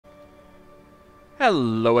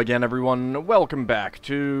Hello again, everyone. Welcome back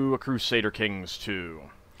to Crusader Kings 2.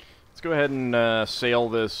 Let's go ahead and sail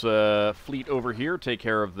this fleet over here, take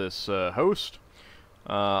care of this host.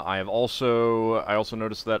 I also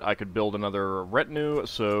noticed that I could build another retinue,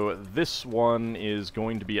 so this one is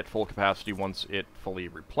going to be at full capacity once it fully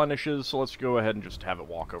replenishes. So let's go ahead and just have it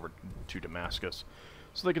walk over to Damascus,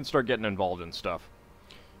 so they can start getting involved in stuff.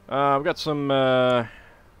 We've got some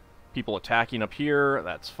people attacking up here.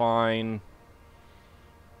 That's fine.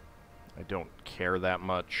 I don't care that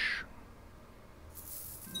much.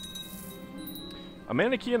 A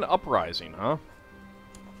Manichaean uprising, huh?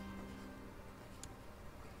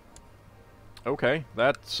 Okay,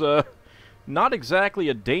 that's not exactly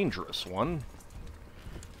a dangerous one.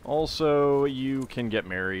 Also, you can get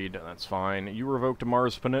married, that's fine. You revoked a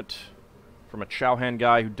Mars Penit from a Chauhan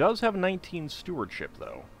guy who does have 19 stewardship,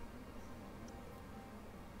 though.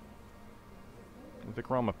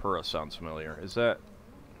 Vikramapura sounds familiar. Is that...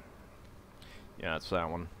 Yeah, it's that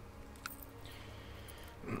one.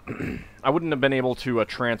 I wouldn't have been able to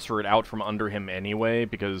transfer it out from under him anyway,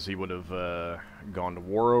 because he would have gone to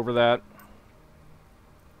war over that.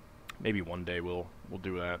 Maybe one day we'll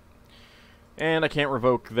do that. And I can't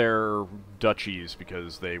revoke their duchies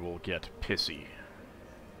because they will get pissy.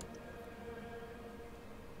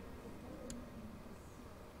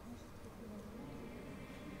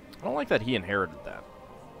 I don't like that he inherited that.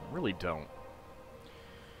 I really don't.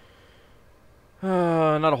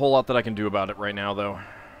 Not a whole lot that I can do about it right now, though.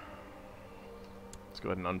 Let's go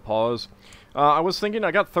ahead and unpause. I was thinking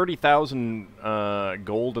I got 30,000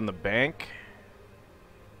 gold in the bank.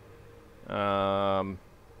 I'll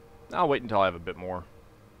wait until I have a bit more.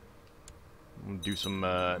 Do some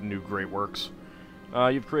new great works.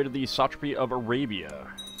 You've created the Satrapy of Arabia.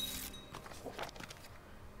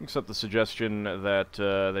 Accept the suggestion that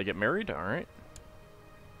they get married. Alright.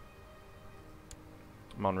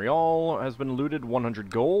 Montreal has been looted,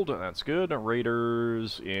 100 gold, that's good.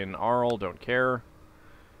 Raiders in Arles, don't care.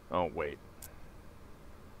 Oh, wait.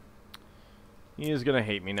 He is gonna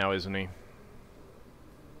hate me now, isn't he?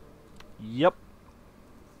 Yep.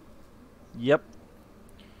 Yep.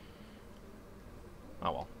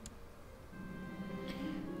 Oh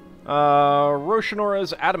well. Roshanora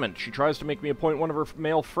is adamant. She tries to make me appoint one of her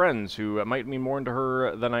male friends who might mean more to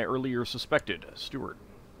her than I earlier suspected. Steward.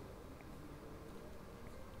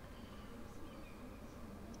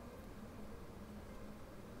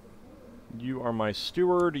 You are my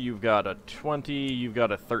steward. You've got a 20. You've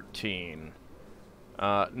got a 13.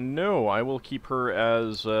 No, I will keep her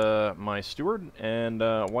as my steward. And,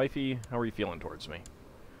 wifey, how are you feeling towards me?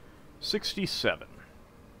 67.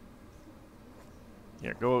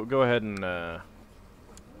 Yeah, go ahead and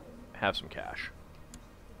have some cash.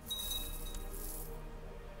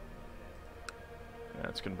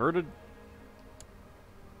 That's converted.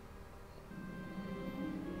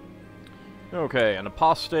 Okay, an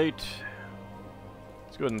apostate.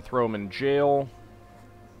 Let's go ahead and throw him in jail.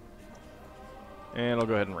 And I'll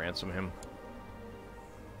go ahead and ransom him.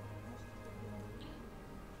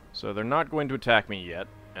 So they're not going to attack me yet,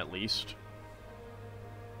 at least.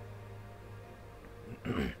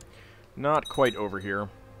 Not quite over here.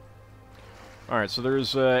 Alright, so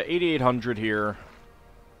there's 8,800 here.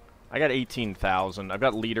 I got 18,000. I've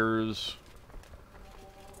got leaders.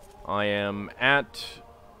 I am at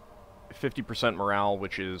 50% morale,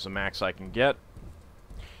 which is a max I can get.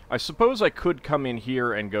 I suppose I could come in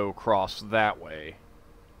here and go across that way.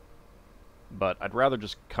 But I'd rather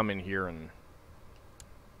just come in here and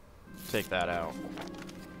take that out.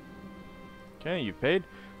 Okay, you've paid.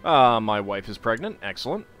 My wife is pregnant.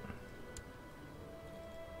 Excellent.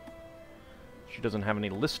 She doesn't have any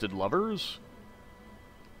listed lovers.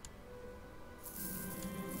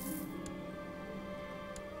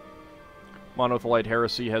 Monothelite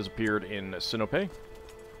heresy has appeared in Sinope.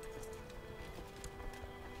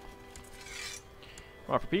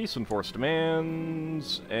 Offer peace, enforce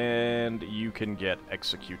demands, and you can get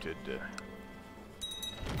executed.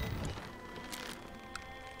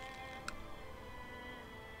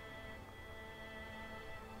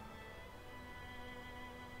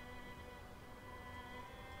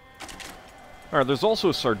 Alright, there's also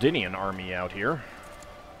a Sardinian army out here.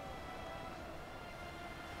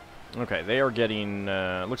 Okay, they are getting,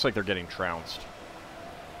 looks like they're getting trounced.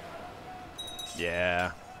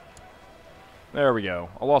 Yeah. There we go.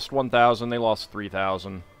 I lost 1,000, they lost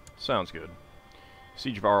 3,000. Sounds good.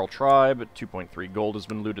 Siege of Arles Tribe, 2.3 gold has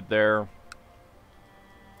been looted there.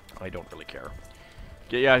 I don't really care.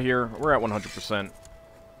 Get you out of here, we're at 100%.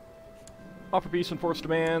 Offer peace, enforce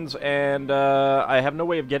demands, and I have no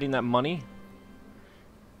way of getting that money.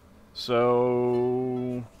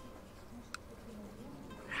 So...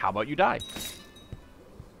 how about you die? I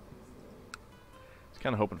was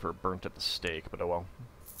kind of hoping for a burnt at the stake, but oh well.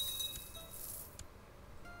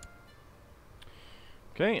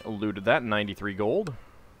 Okay, looted that, 93 gold.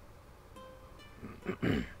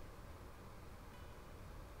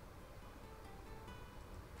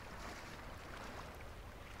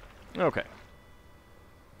 Okay.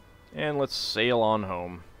 And let's sail on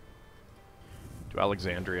home to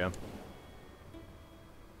Alexandria.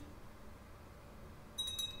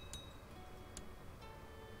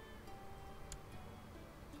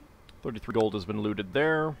 $33 gold has been looted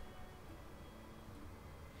there.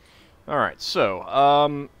 Alright, so,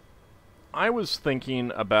 I was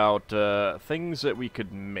thinking about things that we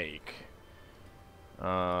could make.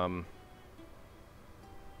 But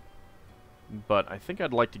I think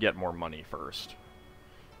I'd like to get more money first.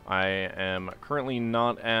 I am currently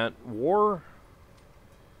not at war.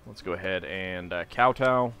 Let's go ahead and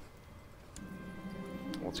kowtow.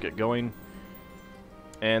 Let's get going.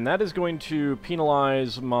 And that is going to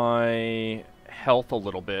penalize my health a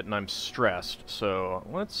little bit, and I'm stressed. So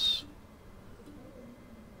let's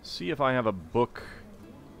see if I have a book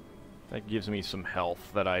that gives me some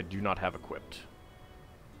health that I do not have equipped.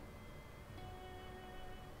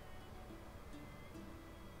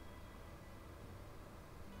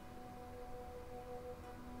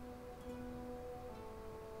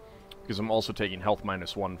 Because I'm also taking health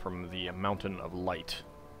 -1 from the Mountain of Light.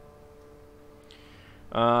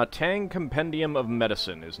 Tang Compendium of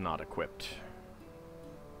Medicine is not equipped.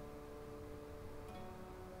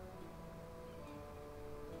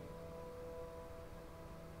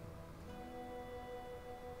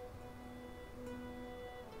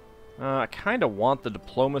 I kind of want the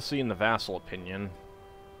Diplomacy and the Vassal Opinion.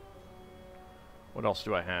 What else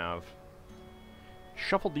do I have?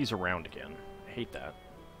 Shuffled these around again. I hate that.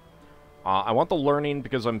 I want the Learning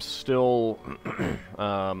because I'm still...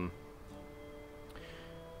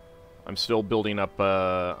 I'm still building up,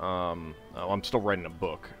 oh, I'm still writing a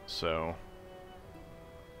book, so...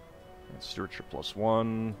 Stewardship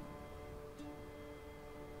 +1.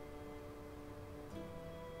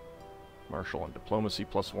 Martial and Diplomacy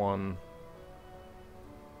 +1.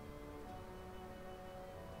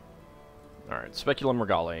 Alright, Speculum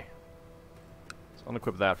Regale. Let's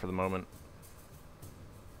unequip that for the moment.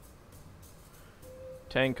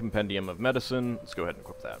 Tang Compendium of Medicine. Let's go ahead and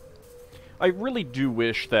equip that. I really do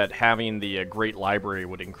wish that having the Great Library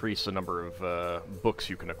would increase the number of books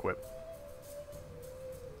you can equip.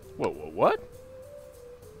 Whoa, what?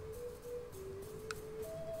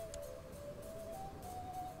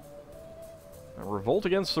 A revolt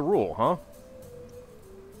against the rule, huh?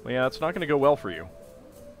 Well, yeah, it's not going to go well for you.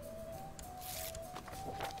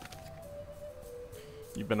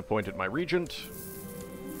 You've been appointed my regent.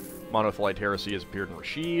 Monothelite heresy has appeared in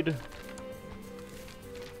Rashid.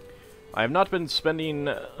 I have not been spending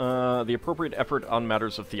the appropriate effort on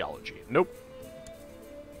matters of theology. Nope.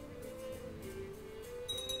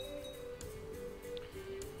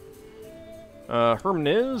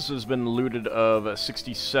 Hermniz has been looted of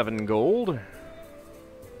 67 gold.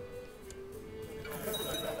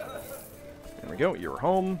 There we go, you're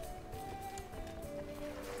home.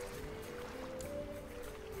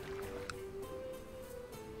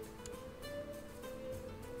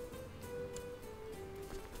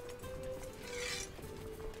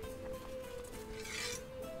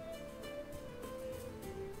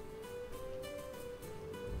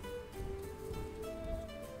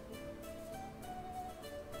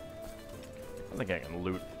 I think I can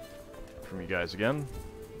loot from you guys again.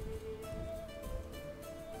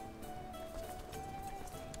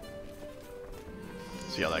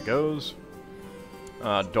 See how that goes.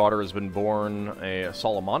 Daughter has been born, a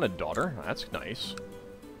Solomonid daughter. That's nice.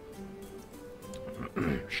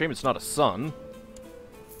 Shame it's not a son.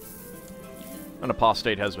 An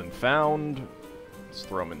apostate has been found. Let's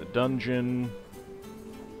throw him in the dungeon.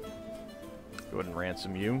 Go ahead and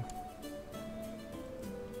ransom you.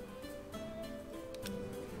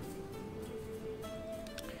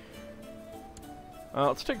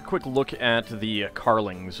 Let's take a quick look at the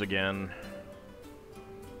Karlings again.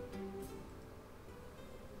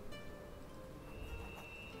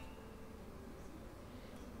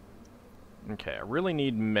 Okay, I really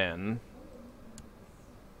need men.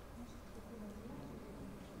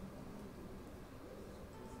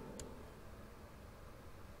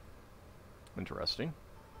 Interesting.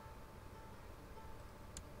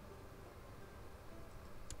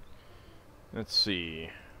 Let's see.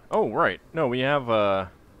 Oh, right. No, we have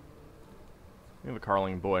a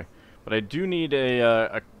Karling boy. But I do need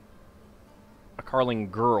a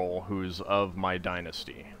Karling girl who's of my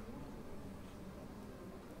dynasty.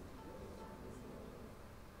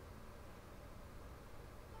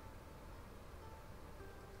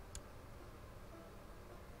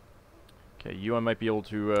 Okay, you I might be able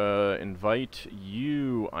to invite.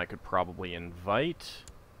 You I could probably invite.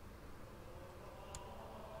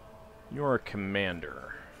 You're a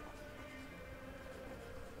commander.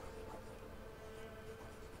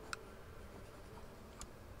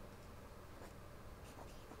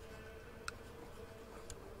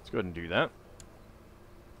 Let's go ahead and do that.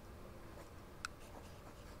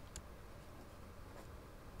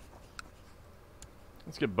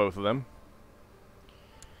 Let's get both of them.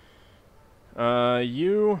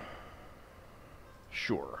 You...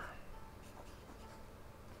 Sure.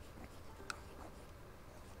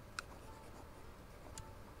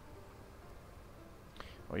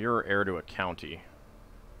 Well, you're heir to a county.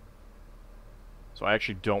 So I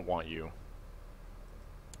actually don't want you.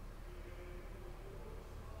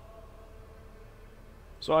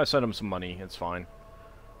 So I sent him some money, it's fine.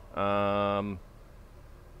 I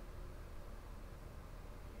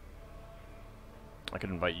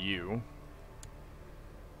could invite you.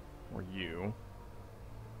 Or you.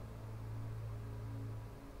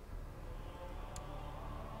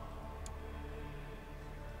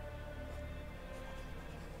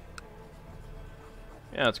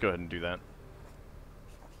 Yeah, let's go ahead and do that.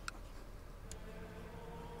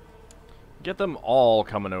 Get them all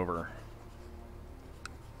coming over.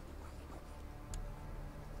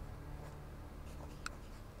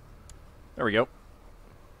 There we go.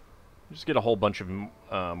 Just get a whole bunch of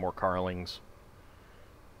more Karlings.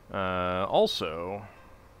 Also...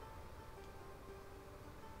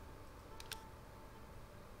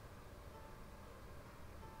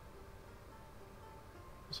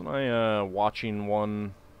 Wasn't I watching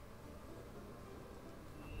one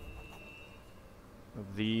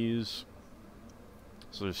of these?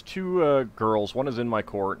 So there's two girls. One is in my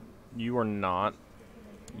court. You are not.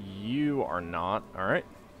 You are not. Alright.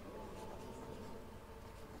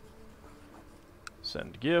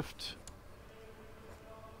 Send gift.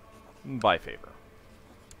 Buy favor.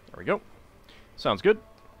 There we go. Sounds good.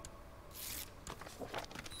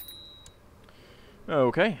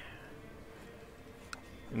 Okay.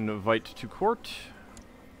 Invite to court.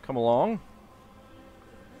 Come along.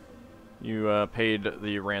 You paid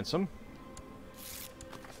the ransom.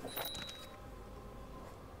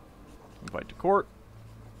 Invite to court.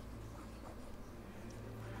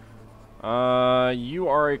 You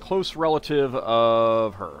are a close relative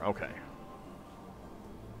of her. Okay.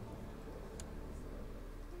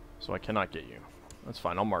 So I cannot get you. That's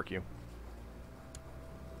fine, I'll mark you.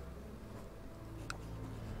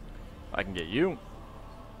 I can get you.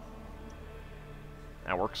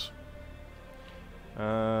 That works.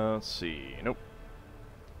 Let's see. Nope.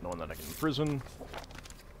 No one that I can imprison.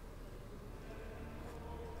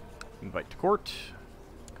 Invite to court.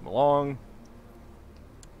 Come along.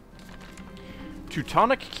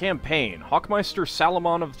 Teutonic Campaign. Hawkmeister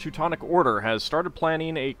Salamon of the Teutonic Order has started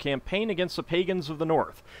planning a campaign against the pagans of the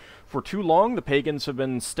north. For too long, the pagans have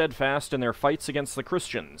been steadfast in their fights against the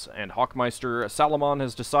Christians, and Hawkmeister Salamon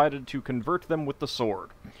has decided to convert them with the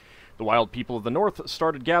sword. The wild people of the north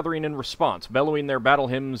started gathering in response, bellowing their battle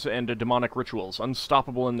hymns and demonic rituals,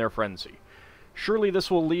 unstoppable in their frenzy. Surely this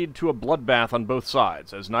will lead to a bloodbath on both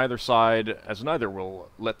sides, as neither will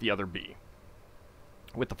let the other be.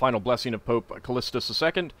 With the final blessing of Pope Callistus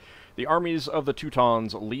II, the armies of the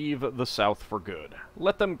Teutons leave the south for good.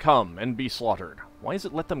 Let them come and be slaughtered. Why is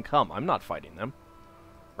it let them come? I'm not fighting them.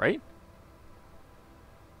 Right?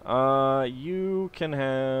 You can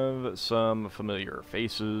have some familiar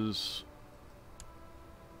faces.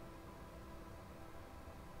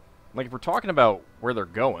 Like, if we're talking about where they're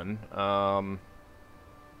going,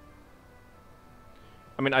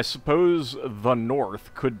 I mean, I suppose the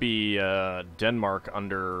north could be, Denmark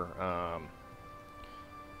under,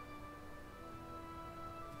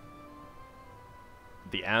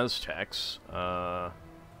 the Aztecs.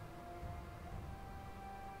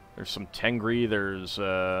 There's some Tengri, there's,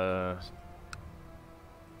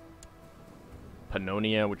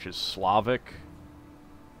 Pannonia, which is Slavic.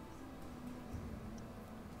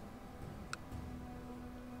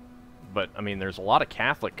 But, I mean, there's a lot of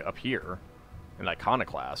Catholic up here. And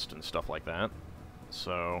Iconoclast and stuff like that.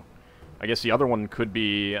 So, I guess the other one could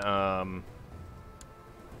be, it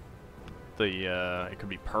could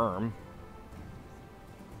be Perm.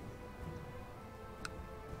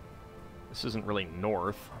 This isn't really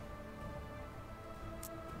north.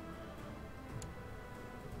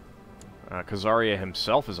 Khazaria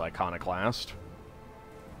himself is Iconoclast.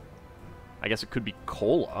 I guess it could be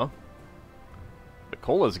Kola. But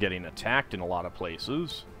Kola's getting attacked in a lot of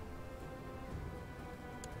places.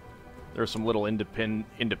 There are some little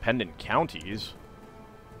independent counties.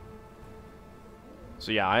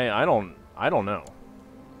 So yeah, I don't know.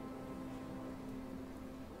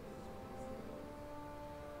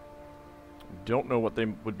 don't know what they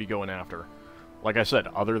would be going after. Like I said,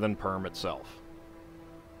 other than Perm itself.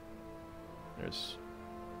 There's...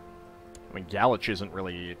 I mean, Galich isn't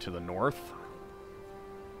really to the north.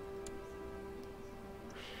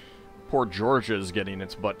 Poor Georgia's getting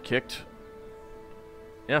its butt kicked.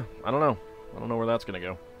 Yeah, I don't know. I don't know where that's going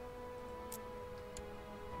to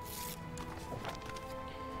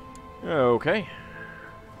go. Okay.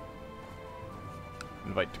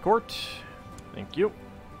 Invite to court. Thank you.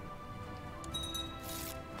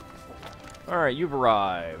 Alright, you've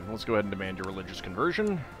arrived. Let's go ahead and demand your religious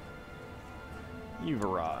conversion. You've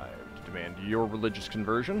arrived. Demand your religious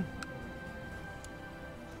conversion.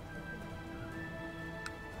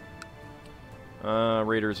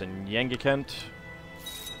 Raiders in Yangakent.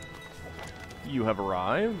 You have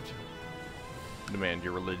arrived. Demand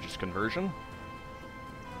your religious conversion.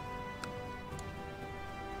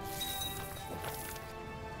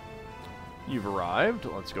 You've arrived.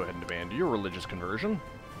 Let's go ahead and demand your religious conversion.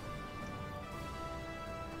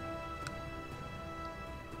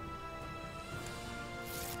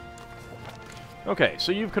 Okay,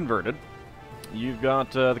 so you've converted. You've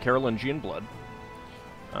got the Carolingian blood.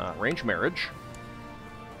 Arranged marriage.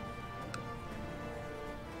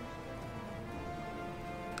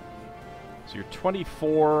 So you're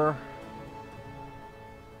 24...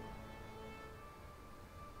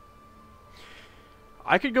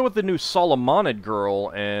 I could go with the new Solomonid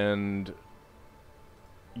girl and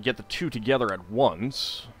get the two together at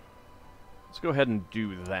once. Let's go ahead and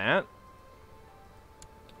do that.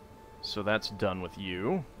 So that's done with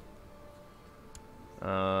you.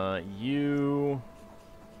 You...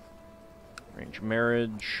 Arrange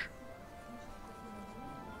marriage.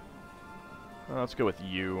 Let's go with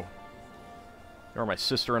you. You're my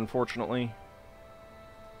sister, unfortunately.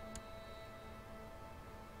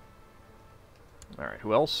 Alright,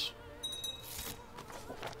 who else?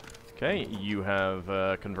 Okay, you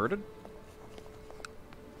have converted.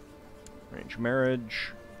 Arrange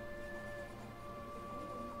marriage.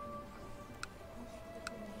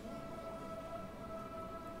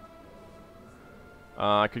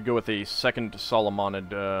 I could go with a second Solomonid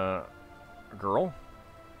girl.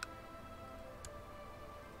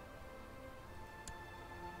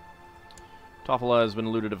 Toffela has been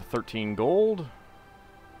looted of 13 gold.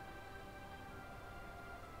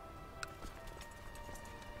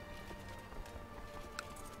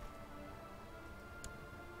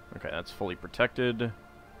 Okay, that's fully protected.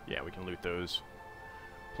 Yeah, we can loot those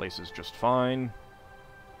places just fine.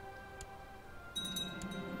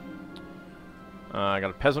 I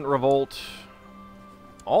got a peasant revolt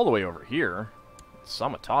all the way over here.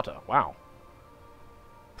 Samatata, wow.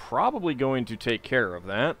 Probably going to take care of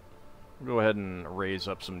that. We'll go ahead and raise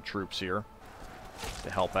up some troops here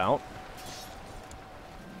to help out.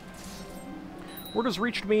 Word has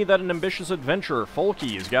reached me that an ambitious adventurer,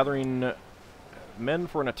 Folky, is gathering men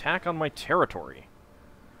for an attack on my territory.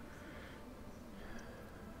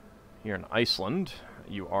 Here in Iceland,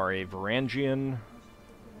 you are a Varangian.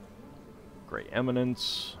 Grey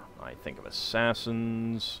Eminence. I think of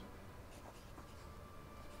assassins.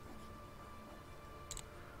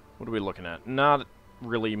 What are we looking at? Not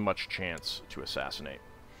really much chance to assassinate.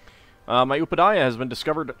 My Upadhyaya has been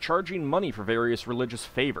discovered charging money for various religious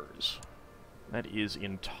favors. That is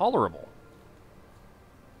intolerable.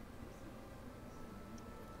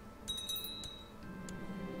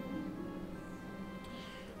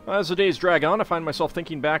 As the days drag on, I find myself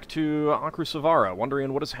thinking back to Akrusavara,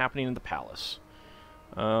 wondering what is happening in the palace.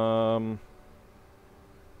 Sure,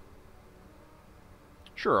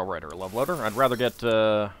 I'll write her a love letter. I'd rather get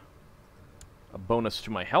a bonus to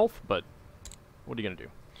my health, but what are you going to do?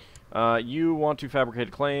 You want to fabricate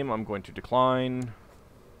a claim. I'm going to decline.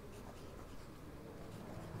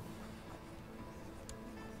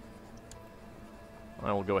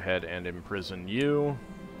 I will go ahead and imprison you.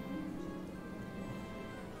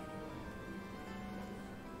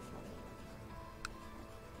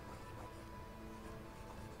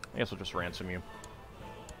 I guess I'll just ransom you.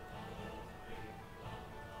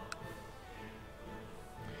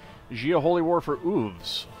 Gia Holy War for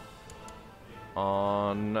Oovs.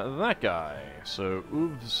 On that guy. So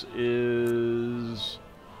Oovs is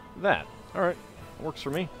that. Alright. Works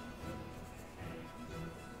for me.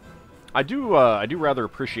 I do rather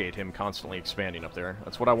appreciate him constantly expanding up there.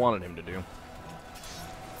 That's what I wanted him to do.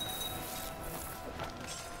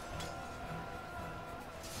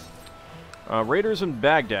 Raiders in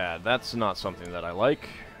Baghdad. That's not something that I like.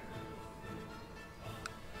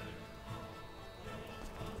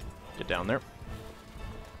 Get down there.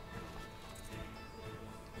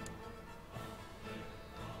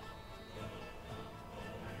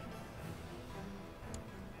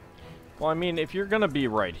 Well, I mean, if you're gonna be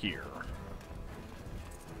right here...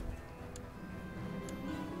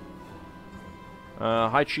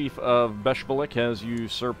 High Chief of Beshbalik has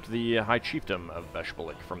usurped the High Chiefdom of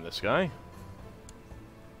Beshbalik from this guy.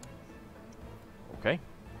 Okay.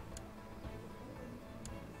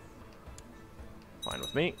 Fine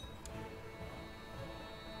with me.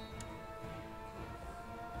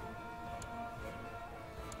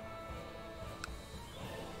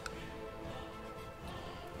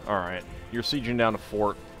 Alright, you're sieging down a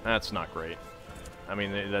fort. That's not great. I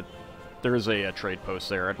mean, there is a trade post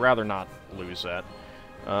there. I'd rather not lose that.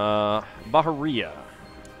 Bahariya.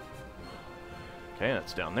 Okay,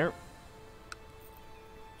 that's down there.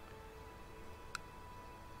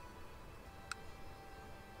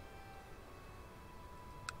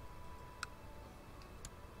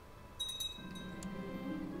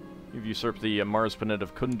 You've usurped the Marspanet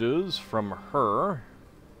of Kunduz from her.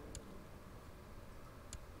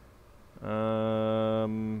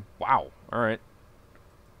 Wow. Alright.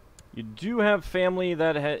 You do have family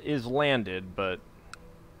that is landed, but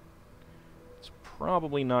it's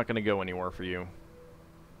probably not going to go anywhere for you.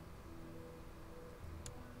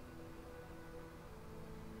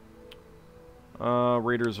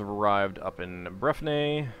 Raiders have arrived up in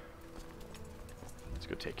Brefne. Let's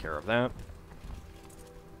go take care of that.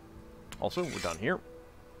 Also, we're done here.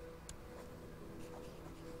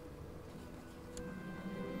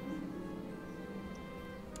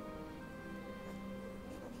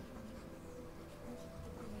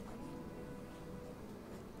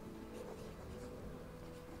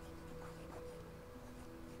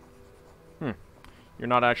 You're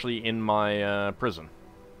not actually in my prison.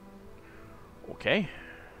 Okay.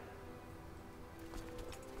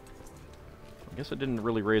 I guess I didn't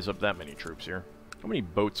really raise up that many troops here. How many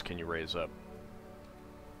boats can you raise up?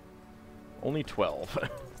 Only 12.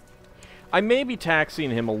 I may be taxing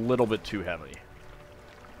him a little bit too heavy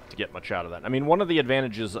to get much out of that. I mean, one of the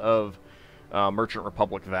advantages of Merchant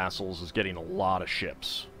Republic vassals is getting a lot of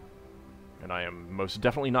ships. And I am most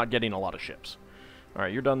definitely not getting a lot of ships.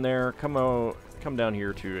 Alright, you're done there. Come down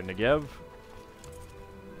here to Negev.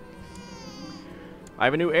 I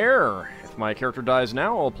have a new heir. If my character dies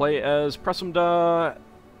now, I'll play as Presumda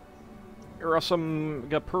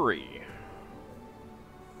Irasamgapuri.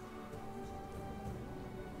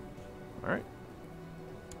 Alright.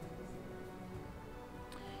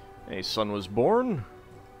 A son was born.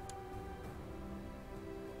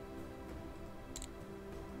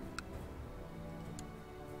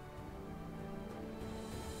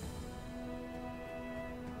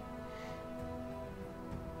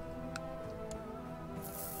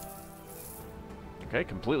 Okay,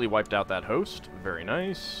 completely wiped out that host. Very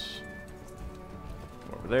nice.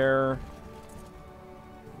 Come over there.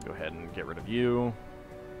 Go ahead and get rid of you.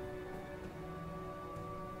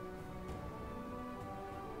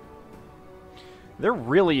 There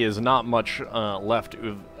really is not much left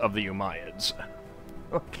of the Umayyads.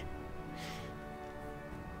 Okay.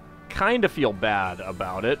 Kind of feel bad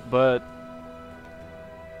about it, but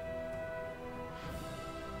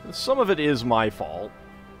some of it is my fault.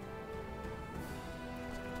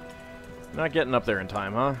 Not getting up there in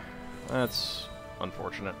time, huh? That's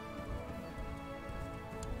unfortunate.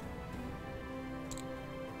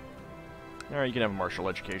 Alright, you can have a martial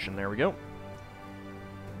education. There we go.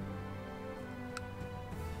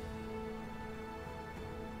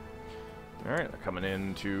 Alright, they're coming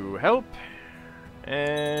in to help.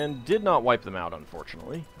 And did not wipe them out,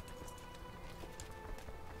 unfortunately.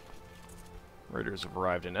 Raiders have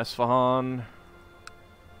arrived in Esfahan.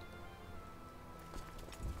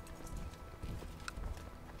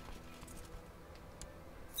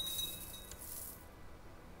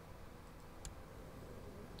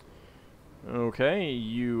 Okay,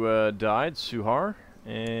 you died, Suhar,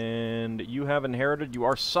 and you have inherited, you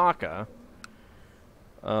are Saka,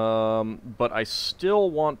 but I still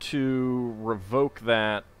want to revoke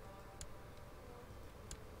that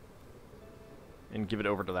and give it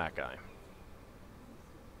over to that guy.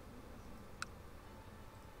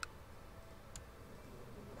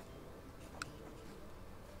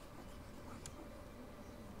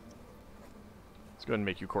 Let's go ahead and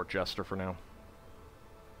make you Court Jester for now.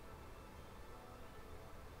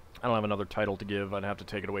 I don't have another title to give. I'd have to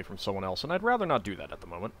take it away from someone else, and I'd rather not do that at the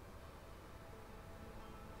moment.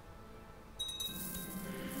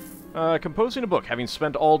 Composing a book. Having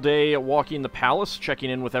spent all day walking the palace,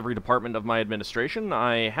 checking in with every department of my administration,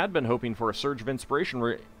 I had been hoping for a surge of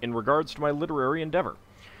inspiration in regards to my literary endeavor.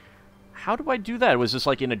 How do I do that? Was this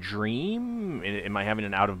like in a dream? Am I having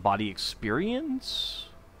an out-of-body experience?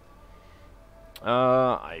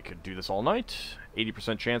 I could do this all night.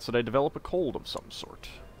 80% chance that I develop a cold of some sort.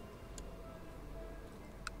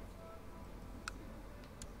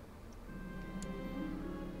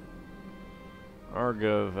 Arg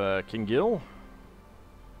of King Gil.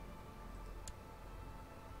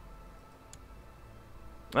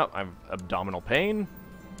 Oh, I have abdominal pain.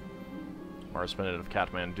 Marspinate of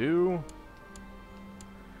Kathmandu.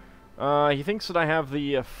 He thinks that I have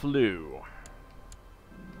the flu.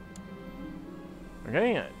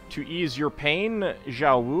 Okay, to ease your pain,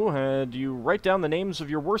 Zhao Wu had you write down the names of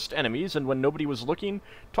your worst enemies, and when nobody was looking,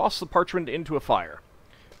 toss the parchment into a fire.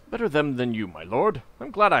 Better them than you, my lord.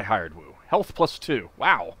 I'm glad I hired Wu. Health +2.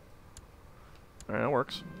 Wow. Alright, that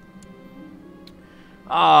works.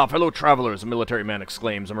 Ah, fellow travelers, a military man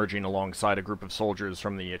exclaims, emerging alongside a group of soldiers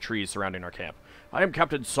from the trees surrounding our camp. I am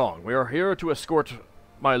Captain Song. We are here to escort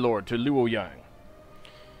my lord to Luoyang.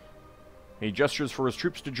 He gestures for his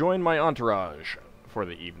troops to join my entourage for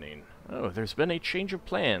the evening. Oh, there's been a change of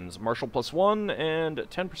plans. Marshal +1 and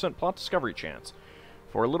 10% plot discovery chance.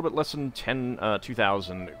 For a little bit less than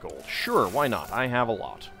 2,000 gold. Sure, why not? I have a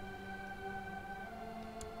lot.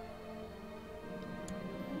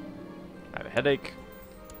 I have a headache.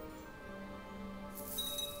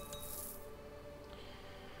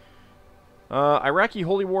 Iraqi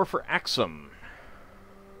Holy War for Axum.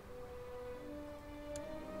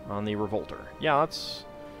 On the Revolter. Yeah, that's...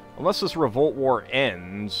 Unless this Revolt War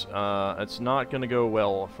ends, it's not going to go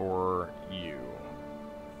well for you.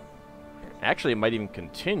 Actually, it might even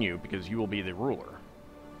continue, because you will be the ruler.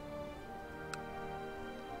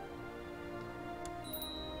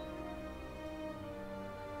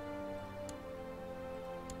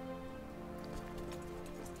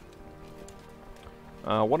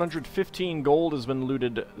 Uh, 115 gold has been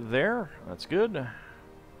looted there. That's good.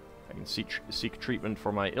 I can seek treatment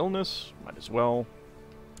for my illness. Might as well.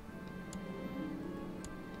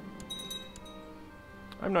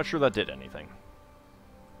 I'm not sure that did anything.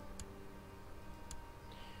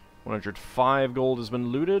 105 gold has been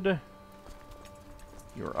looted.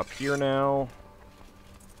 You're up here now.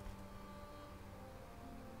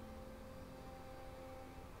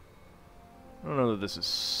 I don't know that this is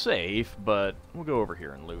safe, but we'll go over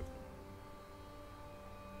here and loot.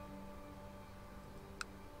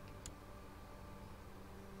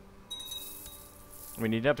 I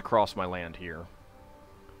mean, you'd have to cross my land here.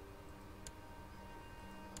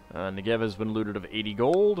 Negev has been looted of 80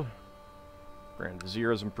 gold. Grand Vizier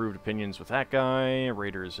has improved opinions with that guy.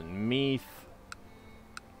 Raiders in Meath.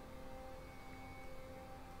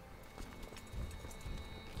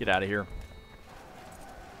 Get out of here.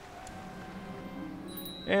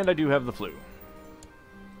 And I do have the flu.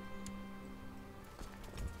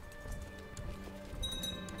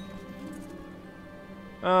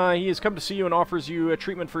 He has come to see you and offers you a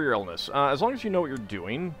treatment for your illness. As long as you know what you're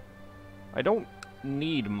doing. I don't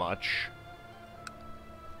need much.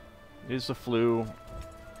 It is the flu.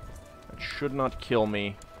 It should not kill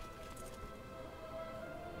me.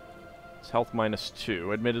 It's health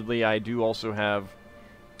 -2. Admittedly, I do also have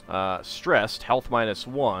stressed, health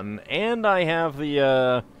 -1, and I have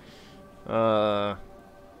the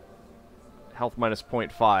health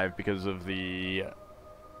 -0.5 because of the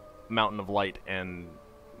Mountain of Light and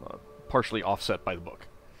partially offset by the book.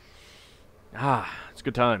 Ah, it's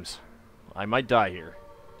good times. I might die here.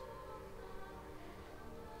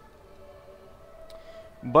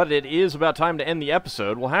 But it is about time to end the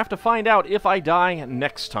episode. We'll have to find out if I die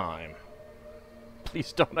next time.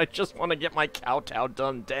 Please don't. I just want to get my kowtow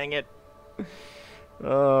done. Dang it.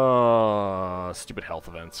 Stupid health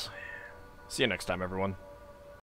events. See you next time, everyone.